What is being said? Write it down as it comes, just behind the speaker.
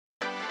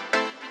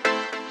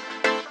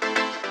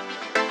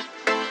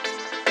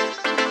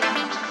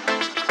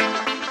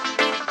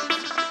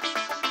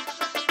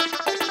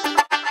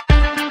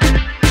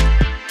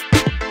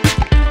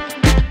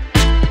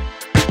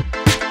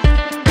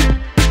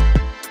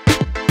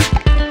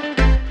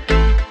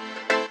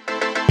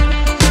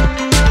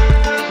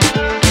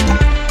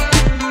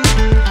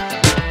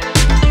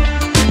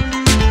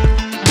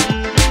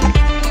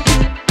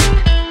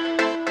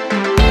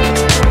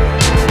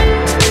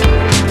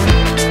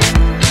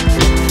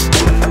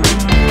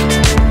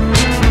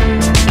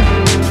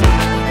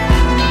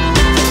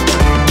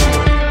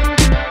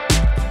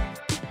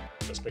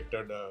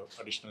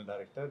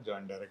Director,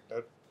 Joint Director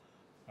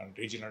and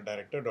Regional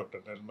Director, Dr.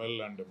 Nirmal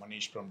and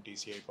Manish from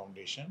TCI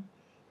Foundation,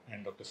 and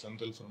Dr.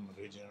 Senthil from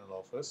Regional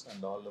Office, and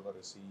all our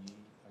CE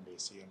and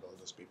AC and all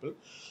those people.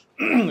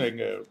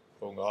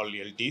 All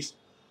LTs.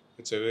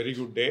 It's a very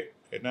good day.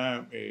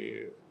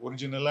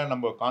 Originally,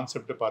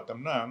 concept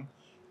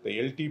the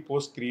LT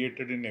post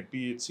created in a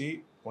PHC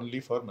only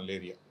for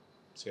malaria.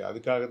 So,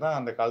 அதுக்காக தான்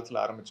அந்த காலத்தில்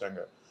ஆரம்பிச்சாங்க.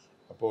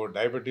 அப்போது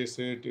diabetes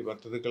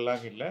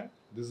வர்றதுக்கெல்லாம் இல்லை.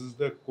 This is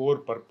the core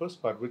purpose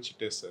for which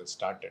it is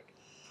started.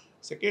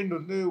 Second,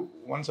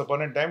 once upon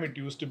a time, it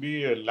used to be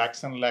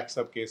lakhs and lakhs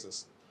of cases.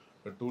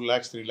 2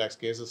 lakhs, 3 lakhs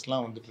cases,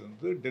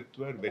 death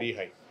were very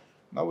high.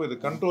 Now, with the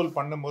control,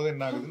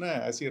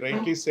 as he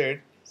rightly said,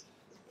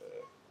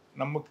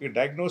 நமக்கு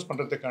diagnose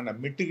பண்ணுறதுக்கான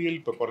material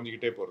இப்போ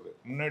குறைஞ்சிக்கிட்டே போகிறது.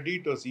 முன்னாடி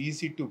it was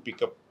easy to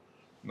pick up.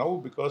 Now,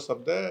 because of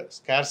the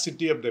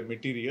scarcity of the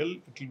material,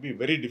 it will be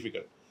very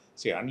difficult.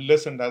 See,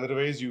 unless and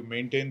otherwise you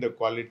maintain the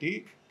quality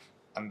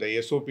and the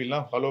SOP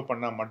follow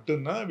panna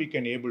mattuna, we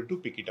can able to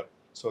pick it up.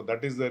 So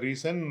that is the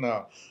reason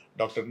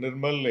Dr.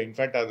 Nirmal, in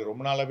fact, அது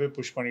ரொம்ப நாளாவே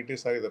push பண்ணிட்டு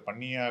sir இதை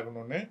பண்ணியே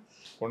ஆகணும்னு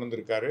கொண்டு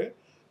வந்திருக்காரு.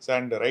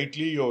 And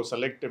rightly you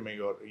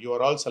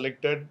are all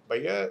selected by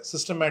a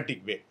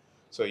systematic way.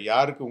 So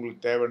யாருக்கு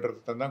உங்களுக்கு தேவைன்றது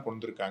தான் கொண்டு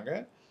வந்திருக்காங்க.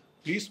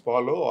 Please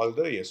follow all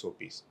the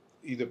SOPs.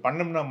 இது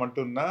பண்ணோம்னா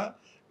மட்டும்தான்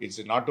it's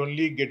not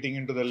only getting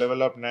into the level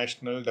of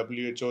national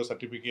WHO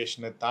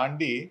certification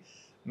தாண்டி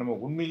நம்ம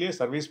உண்மையிலேயே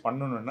சர்வீஸ்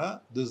பண்ணணும்னா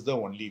this is the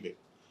only way.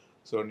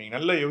 So நீங்கள்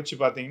நல்லா யோசிச்சு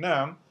பார்த்தீங்கன்னா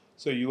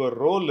so your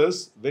role is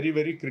very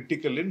very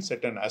critical in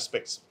certain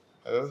aspects.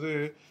 அதாவது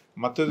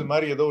மற்றது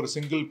மாதிரி ஏதோ ஒரு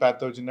சிங்கிள்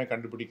பேத்தோஜனை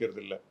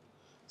கண்டுபிடிக்கிறது இல்லை.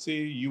 See,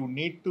 you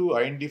need to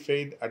identify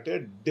at a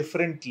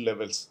different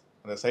levels.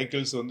 அந்த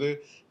சைக்கிள்ஸ் நீங்கள்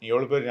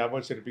எவ்வளோ பேர் ஞாபகம்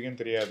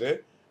வச்சிருப்பீங்கன்னு தெரியாது.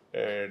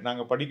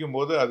 நாங்கள்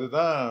படிக்கும்போது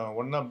அதுதான்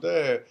one of the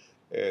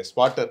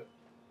spotter.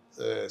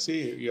 See,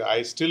 I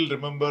still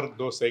remember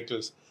those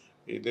cycles.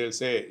 They'll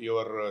say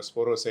your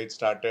sporocyte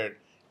started,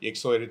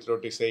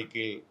 exoerythrotic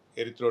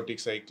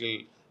cycle,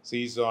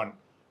 season,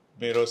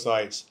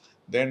 merocytes.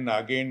 Then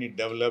again it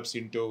develops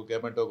into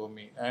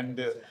gametogamy. And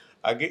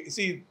again,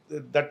 see,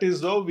 that is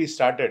how we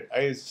started.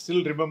 I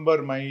still remember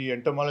my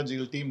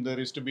entomological team, there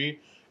used to be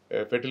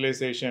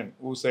fertilization,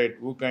 oocyte,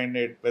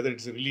 ookinete, whether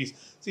it's released.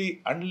 See,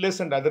 unless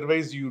and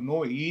otherwise you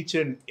know each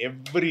and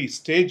every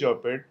stage of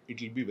it, it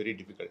will be very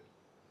difficult.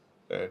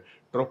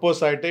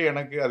 Tropocyte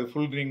எனக்கு அது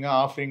full ரிங்கா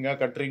of ரிங்கா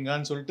cut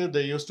ரிங்கான்னு சொல்லிட்டு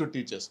they used to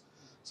teach us.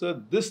 So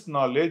this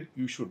knowledge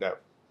you should have.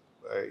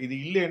 இது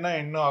இல்லைன்னா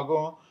என்ன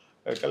ஆகும்?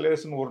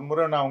 கல்யாணம் ஒரு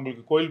முறை நான்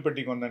உங்களுக்கு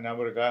கோயில்பட்டிக்கு வந்த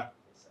ஞாபகம் இருக்கா?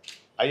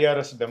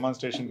 ஐஆர்எஸ்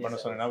டெமான்ஸ்ட்ரேஷன் பண்ண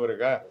சொன்ன ஞாபகம்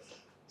இருக்கா?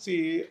 See,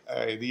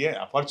 இது ஏன்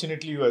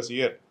unfortunately you was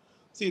here.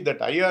 See, that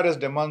IRS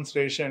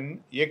demonstration,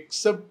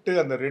 except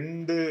அந்த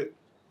 2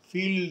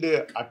 field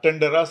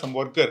attendera some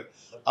worker,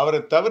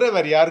 அவரை தவிர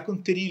வேறு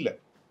யாருக்கும் தெரியல.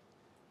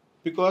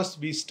 Because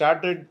we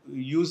started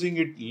using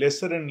it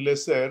lesser and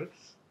lesser,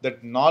 that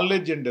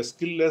knowledge and the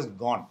skill has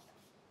gone.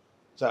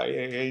 So,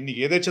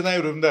 இன்னைக்கு எதாச்சும் தான்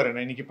இவர் இருந்தார்.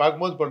 நான் இன்னைக்கு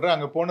பார்க்கும்போது பண்ணுறேன்,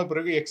 அங்கே போன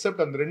பிறகு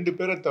எக்ஸப்ட் அந்த 2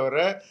 பேரை தவிர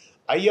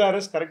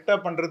ஐஆர்எஸ் கரெக்டாக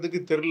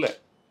பண்ணுறதுக்கு தெரில.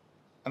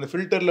 அந்த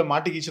ஃபில்டரில்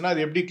மாட்டிக்கிச்சுன்னா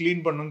அது எப்படி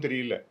க்ளீன் பண்ணணும்னு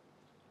தெரியல.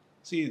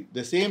 See,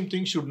 the same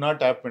thing should not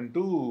happen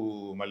to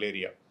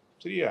malaria.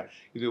 சரியா?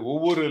 இது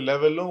ஒவ்வொரு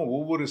லெவலும்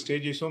ஒவ்வொரு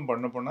ஸ்டேஜஸும்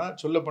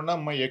சொல்ல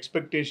போனால் my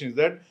expectation is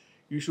that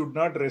you should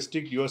not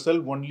restrict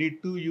yourself only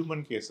to human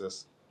cases.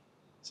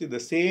 See,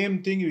 the same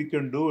thing we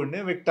can do in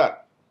a vector.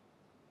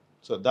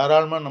 So,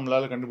 தாராளமா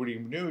நம்மளால கண்டுபிடிக்க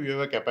முடியும். We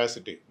have a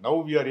capacity. Now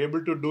we are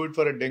able to do it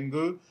for a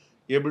dengue,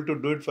 able to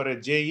do it for a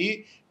JE,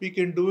 we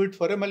can do it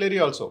for a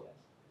malaria also.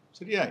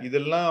 சரியா?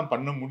 இதெல்லாம்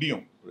பண்ண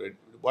முடியும்.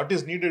 What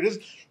is needed is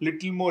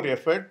little more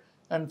effort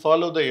and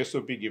follow the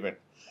SOP given.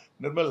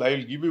 Nirmal, I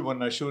will give you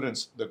one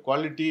assurance. The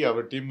quality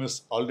our team is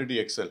already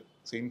excel.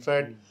 So, in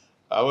fact,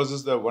 ours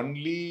is the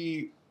only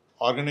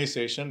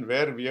organization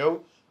where we have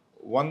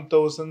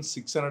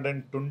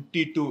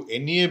 1,622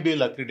 enable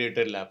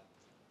accredited lab.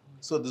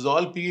 So this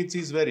all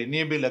PHCs were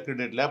enable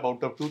accredited lab.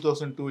 Out of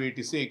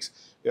 2,286,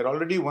 we are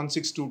already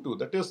 1,622.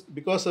 That is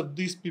because of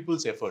these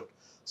people's effort.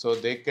 So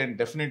they can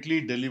definitely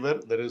deliver.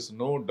 There is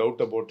no doubt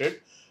about it.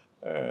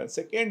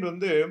 Second,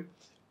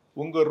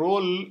 உங்கள்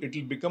role it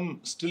will become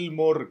still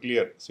more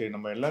clear. சரி,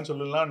 நம்ம எல்லாம்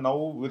சொல்லலாம் now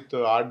with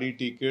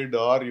RDT kid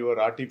or your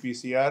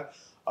RT-PCR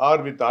or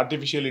with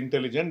artificial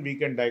intelligence we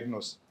can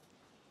diagnose.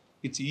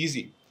 It's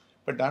easy.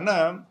 But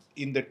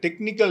in the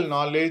technical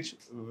knowledge,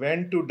 when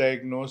to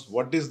diagnose,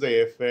 what is the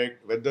effect,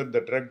 whether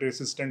the drug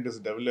resistant is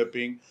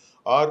developing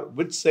or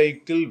which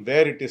cycle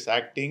where it is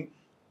acting,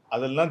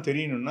 அதெல்லாம்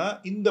தெரியணும்னா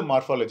இந்த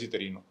morphology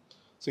தெரியணும்.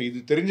 So இது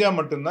தெரிஞ்சால்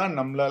மட்டும்தான்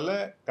நம்மளால்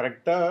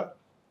கரெக்டாக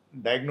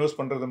diagnose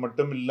பண்ணுறது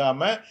மட்டும்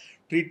இல்லாமல்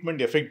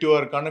ட்ரீட்மெண்ட் எஃபெக்டிவாக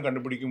இருக்கான்னு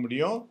கண்டுபிடிக்க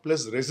முடியும்,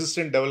 ப்ளஸ்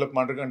ரெசிஸ்டன்ட் டெவலப்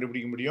பண்ணுறதுக்கு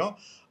கண்டுபிடிக்க முடியும்,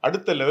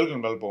 அடுத்த லெவலுக்கு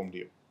நம்மளால் போக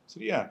முடியும்.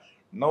 சரியா?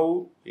 நவ்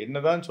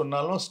என்னதான்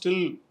சொன்னாலும்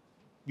still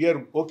we are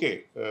okay.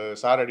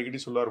 Sir அடிக்கடி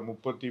சொல்லுவார்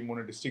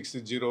 33 டிஸ்ட்ரிக்ஸ்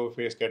 0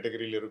 ஃபேஸ்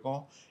கேட்டகரியில் இருக்கும்,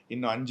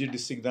 இன்னும் 5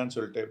 டிஸ்ட்ரிக்ட் தான்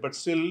சொல்லிட்டு. But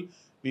still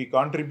we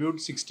contribute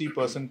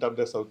 60% of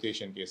the South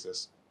Asian cases.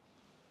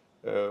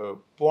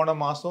 போன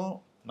மாதம்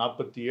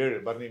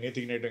 47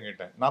 நேற்றுக்கு நைட்டும்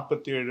கேட்டேன்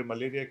 47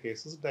 malaria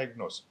cases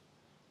diagnose.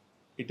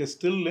 It is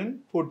still in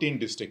 14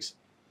 districts.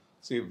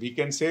 See, we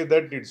can say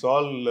that it's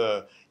all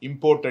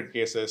imported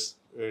cases,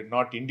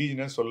 not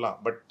indigenous,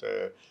 but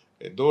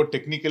though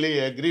technically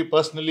I agree,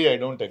 personally I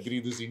don't agree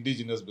this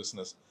indigenous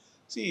business.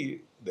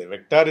 See, the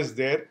vector is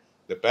there,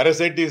 the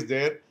parasite is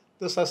there,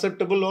 the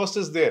susceptible host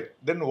is there.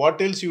 Then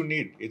what else you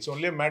need? It's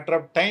only a matter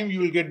of time you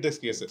will get these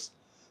cases.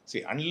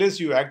 See, unless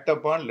you act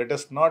upon, let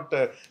us not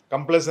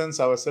complacence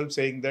ourselves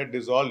saying that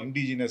this is all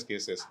indigenous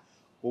cases.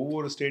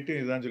 Over state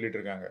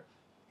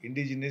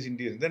indigenous,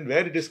 then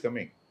where it is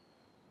coming?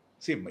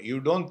 See,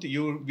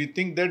 we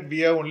think that we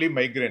have only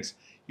migrants.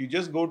 You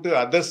just go to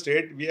other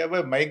state, we have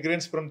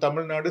migrants from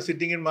Tamil Nadu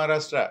sitting in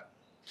Maharashtra.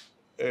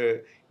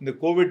 இந்த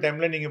Covid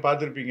டைமில் நீங்கள்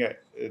பார்த்துருப்பீங்க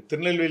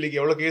திருநெல்வேலிக்கு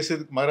எவ்வளோ case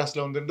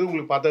Maharashtra வந்துட்டு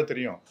உங்களுக்கு பார்த்தா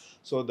தெரியும்.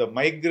 So the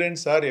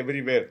migrants R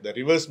everywhere. The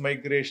reverse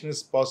migration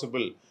is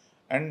possible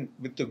and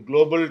with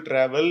global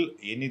travel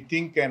any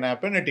thing can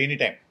happen at any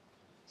time.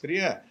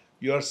 சரியா?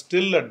 You are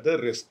still at the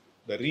risk.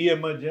 த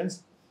ரீஎமர்ஜென்ஸ்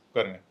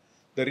பாருங்க,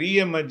 த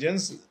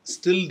ரீஎமர்ஜென்ஸ்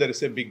still there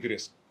is a big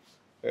risk.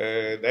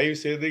 தயவு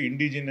செய்து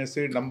indigenous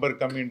number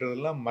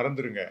கம்மின்றதெல்லாம்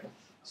மறந்துடுங்க.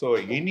 So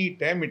any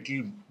time it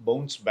will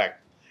bounce back.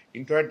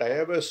 In fact, I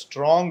have a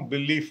strong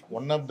belief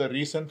one of the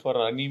reasons for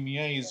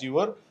anemia is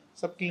your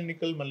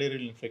subclinical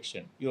malarial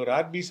infection. Your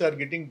RBs are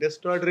getting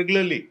destroyed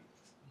regularly.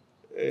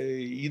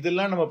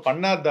 இதெல்லாம் நம்ம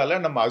பண்ணாதால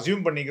நம்ம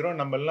assume பண்ணிக்கிறோம்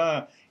நம்ம எல்லாம்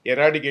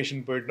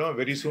eradication போயிட்டோம்.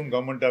 Very soon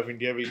government of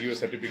India will give a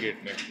certificate.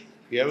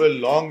 We have a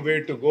long way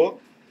to go.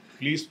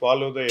 Please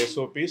follow the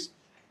SOPs.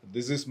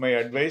 This is my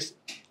advice.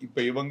 இப்போ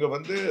இவங்க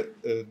வந்து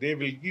they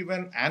will give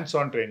an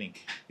hands-on training.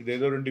 இது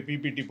ஏதோ 2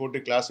 PPT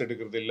போட்டு class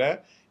எடுக்கிறது இல்லை.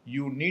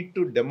 You need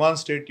to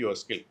demonstrate your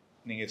skill.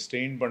 நீங்கள்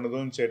strain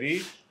பண்ணுறதும் சரி,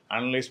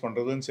 அனலைஸ்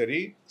பண்ணுறதும் சரி,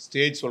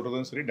 ஸ்டேஜ்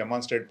சொல்கிறதும் சரி,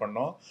 டெமான்ஸ்ட்ரேட்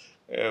பண்ணோம்.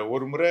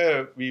 ஒரு முறை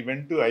we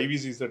went to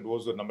IVCs at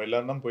Hosur, நம்ம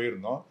எல்லாரும் தான்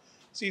போயிருந்தோம்.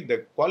 See, the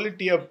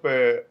quality of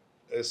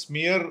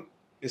smear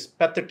is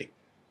pathetic.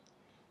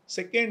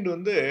 Second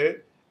வந்து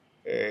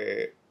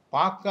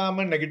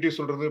பார்க்காம நெகட்டிவ்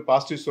சொல்கிறது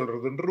பாசிட்டிவ்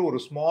சொல்கிறதுன்ற ஒரு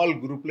ஸ்மால்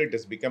குரூப்பில் it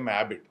is become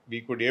habit.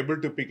 We could able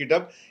to big it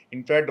up.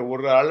 In fact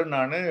ஒரு ஆள்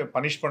நான்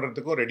பனிஷ்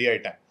பண்ணுறதுக்கும் ரெடி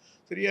ஆகிட்டேன்.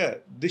 சரியா?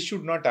 This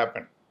should not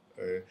happen.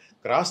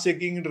 Cross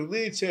செக்கிங்கிறது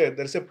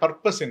there is a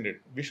purpose in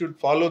it. We should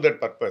follow that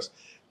purpose.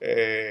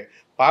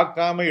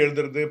 பார்க்காம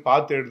எழுதுறது,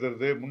 பார்த்து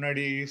எழுதுறது.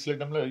 முன்னாடி சில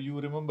டைமில் you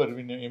remember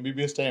in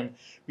MBBS time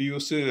we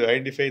use to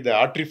identify the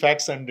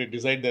artefacts and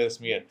decide the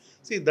smear.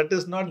 C, that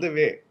is not the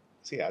way.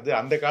 C, அது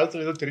அந்த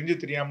காலத்தில் ஏதோ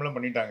தெரியாமலும்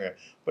பண்ணிட்டாங்க.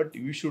 But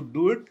you should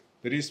do it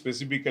very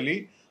specifically.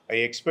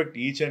 I expect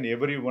each and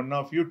every one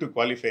of you to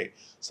qualify.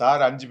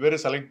 Sir 5 பேர்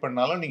select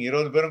பண்ணாலும் நீங்கள்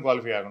 20 பேரும்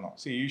குவாலிஃபை ஆகணும்.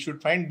 See, you should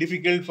find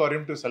difficult for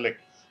him to select.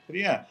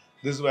 சரியா?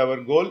 This is our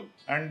goal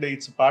and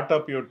it's part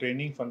of your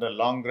training for the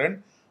long run.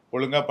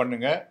 ஒழுங்காக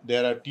பண்ணுங்க.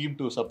 There are team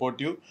to support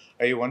you.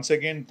 I once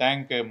again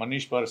thank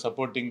Manish for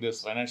supporting this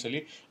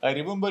financially. I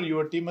remember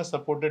your team has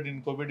supported in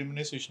COVID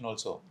immunization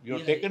also. You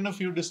have taken a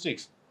few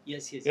districts.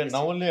 Yes.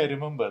 Now only I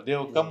remember. They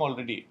have come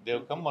already. They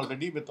have come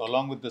already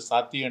along with the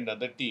Sati and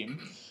other team.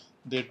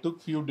 They took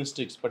few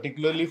districts,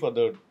 particularly for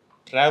the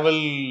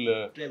travelers.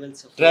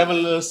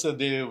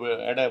 They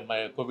had a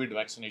COVID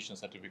vaccination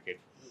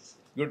certificate.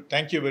 Good.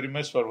 Thank you very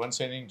much for once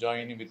again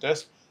joining with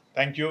us.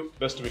 Thank you.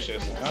 Best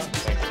wishes.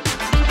 Thank you.